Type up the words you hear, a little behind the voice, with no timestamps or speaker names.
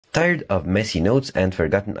Tired of messy notes and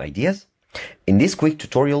forgotten ideas? In this quick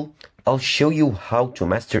tutorial, I'll show you how to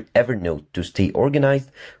master Evernote to stay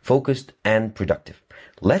organized, focused, and productive.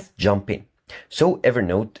 Let's jump in. So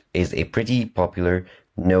Evernote is a pretty popular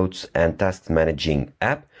notes and task managing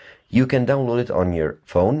app. You can download it on your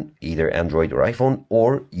phone, either Android or iPhone,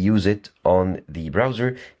 or use it on the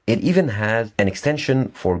browser. It even has an extension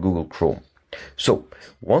for Google Chrome. So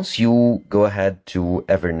once you go ahead to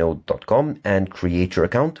evernote.com and create your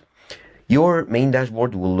account, your main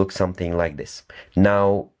dashboard will look something like this.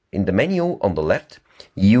 Now, in the menu on the left,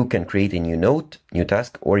 you can create a new note, new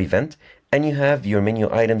task, or event, and you have your menu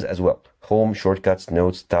items as well. Home, shortcuts,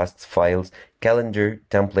 notes, tasks, files, calendar,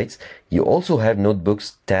 templates. You also have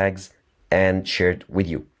notebooks, tags, and shared with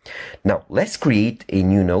you. Now, let's create a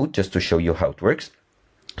new note just to show you how it works.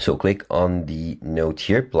 So click on the note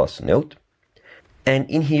here, plus note. And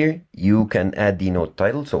in here, you can add the note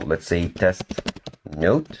title. So let's say test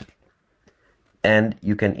note. And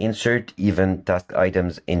you can insert even task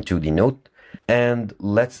items into the note. And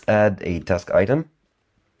let's add a task item.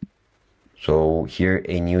 So here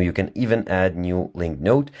a new, you can even add new link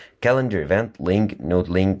note, calendar event, link, note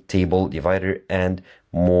link, table, divider, and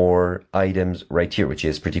more items right here, which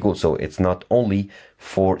is pretty cool. So it's not only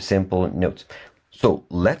for simple notes. So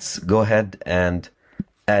let's go ahead and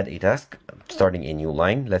add a task, starting a new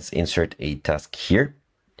line. Let's insert a task here.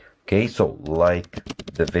 Okay, so like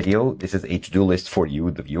the video, this is a to-do list for you,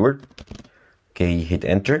 the viewer. Okay, hit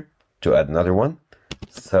enter to add another one.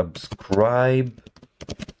 Subscribe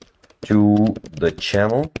to the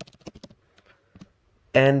channel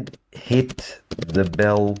and hit the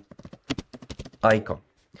bell icon.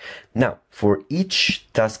 Now, for each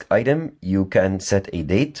task item, you can set a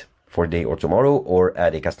date for day or tomorrow, or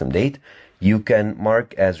add a custom date. You can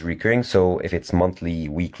mark as recurring, so if it's monthly,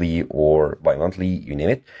 weekly, or bi-monthly, you name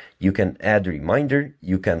it. You can add a reminder,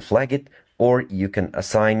 you can flag it, or you can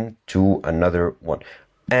assign to another one.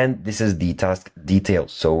 And this is the task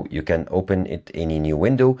details, so you can open it in a new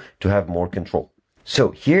window to have more control.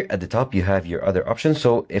 So here at the top, you have your other options.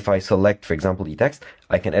 So if I select, for example, the text,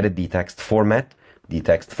 I can edit the text format, the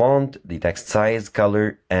text font, the text size,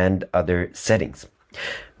 color, and other settings.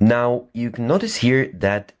 Now, you can notice here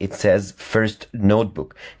that it says first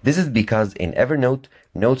notebook. This is because in Evernote,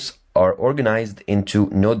 notes are organized into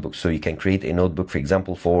notebooks. So you can create a notebook, for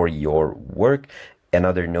example, for your work,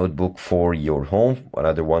 another notebook for your home,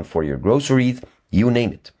 another one for your groceries, you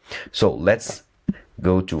name it. So let's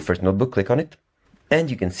go to first notebook, click on it, and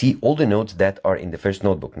you can see all the notes that are in the first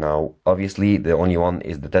notebook. Now, obviously, the only one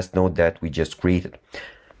is the test note that we just created.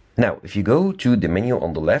 Now, if you go to the menu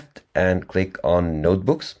on the left and click on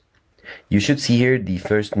notebooks, you should see here the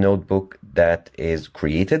first notebook that is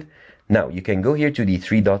created. Now, you can go here to the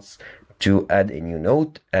three dots to add a new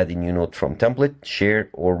note from template, share,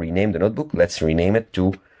 or rename the notebook. Let's rename it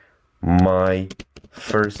to my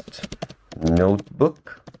first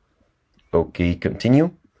notebook. Okay,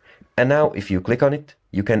 continue. And now if you click on it,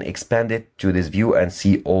 you can expand it to this view and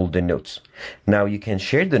see all the notes. Now you can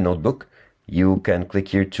share the notebook. You can click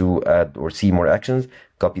here to add or see more actions,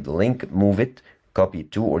 copy the link, move it, copy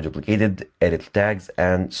it to or duplicate it, edit tags,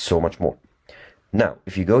 and so much more. Now,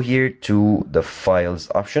 if you go here to the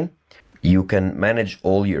files option, you can manage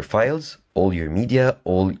all your files, all your media,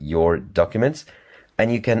 all your documents,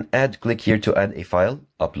 and you can click here to add a file,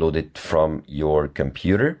 upload it from your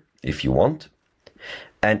computer if you want,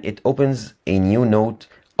 and it opens a new note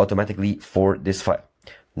automatically for this file.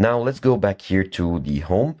 Now let's go back here to the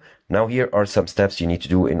home. Now here are some steps you need to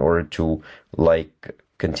do in order to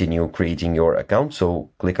continue creating your account. So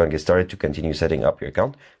click on get started to continue setting up your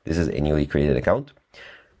account. This is a newly created account.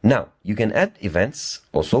 Now you can add events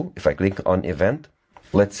also. If I click on event,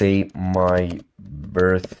 let's say my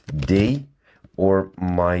birthday or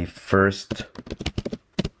my first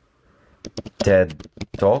TED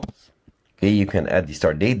Talk. Okay, you can add the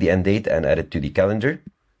start date, the end date, and add it to the calendar.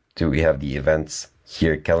 So we have the events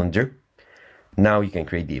here, calendar. Now you can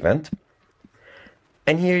create the event.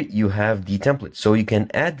 And here you have the templates. So you can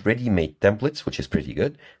add ready-made templates, which is pretty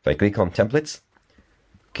good. If I click on templates,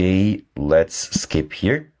 okay, let's skip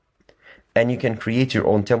here. And you can create your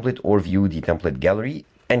own template or view the template gallery.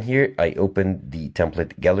 And here I open the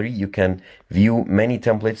template gallery. You can view many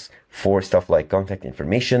templates for stuff like contact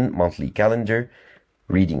information, monthly calendar,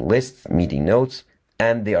 reading lists, meeting notes,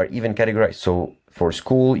 and they are even categorized. So for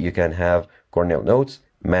school, you can have Cornell notes,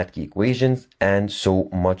 math key equations, and so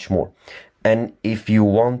much more. And if you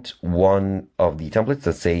want one of the templates,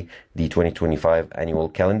 let's say the 2025 annual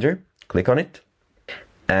calendar, click on it.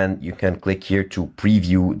 And you can click here to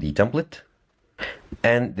preview the template.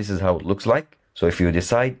 And this is how it looks like. So if you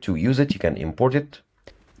decide to use it, you can import it.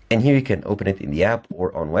 And here you can open it in the app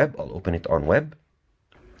or on web. I'll open it on web.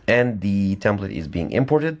 And the template is being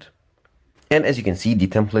imported. And as you can see, the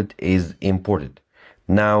template is imported.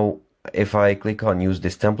 Now, if I click on use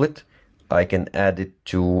this template, I can add it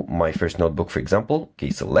to my first notebook, for example. Okay,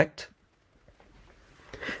 select.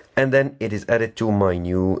 And then it is added to my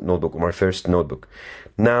new notebook, or my first notebook.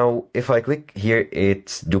 Now, if I click here,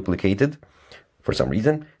 it's duplicated for some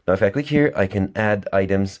reason. Now, if I click here, I can add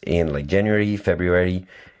items in like January, February.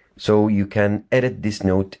 So you can edit this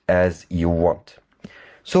note as you want.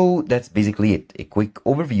 So that's basically it. A quick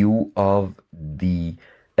overview of the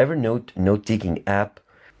Evernote note-taking app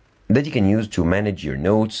that you can use to manage your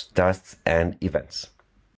notes, tasks, and events.